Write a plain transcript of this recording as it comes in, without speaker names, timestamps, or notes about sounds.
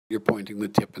you're pointing the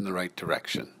tip in the right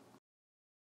direction.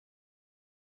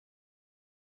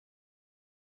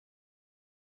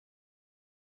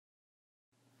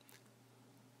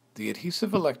 The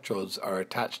adhesive electrodes are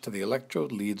attached to the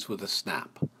electrode leads with a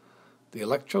snap. The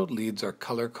electrode leads are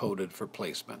color-coded for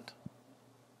placement.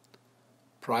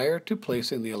 Prior to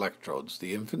placing the electrodes,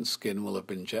 the infant's skin will have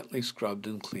been gently scrubbed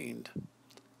and cleaned.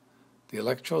 The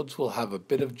electrodes will have a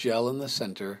bit of gel in the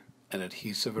center and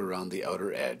adhesive around the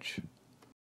outer edge.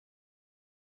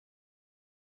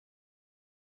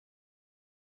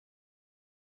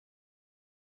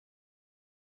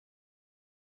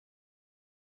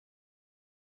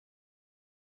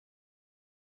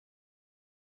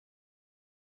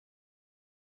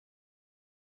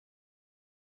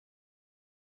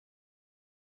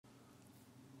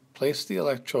 Place the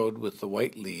electrode with the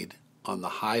white lead on the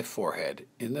high forehead,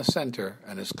 in the center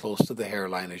and as close to the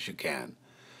hairline as you can.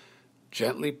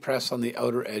 Gently press on the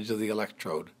outer edge of the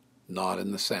electrode, not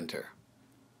in the center.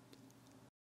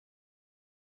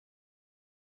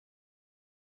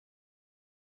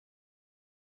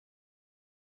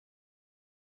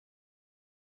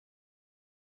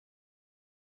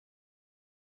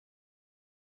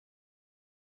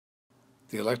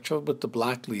 The electrode with the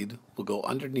black lead will go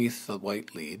underneath the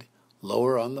white lead,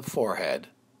 lower on the forehead,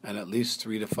 and at least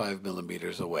 3 to 5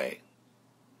 millimeters away.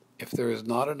 If there is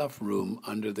not enough room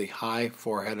under the high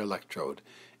forehead electrode,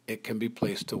 it can be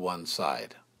placed to one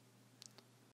side.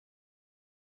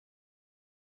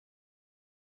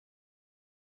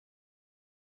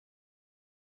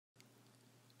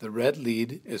 The red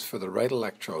lead is for the right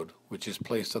electrode, which is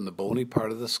placed on the bony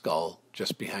part of the skull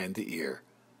just behind the ear.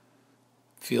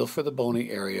 Feel for the bony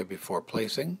area before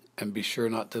placing, and be sure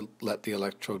not to let the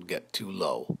electrode get too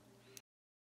low.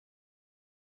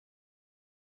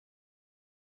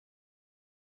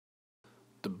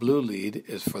 The blue lead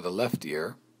is for the left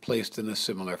ear, placed in a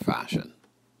similar fashion.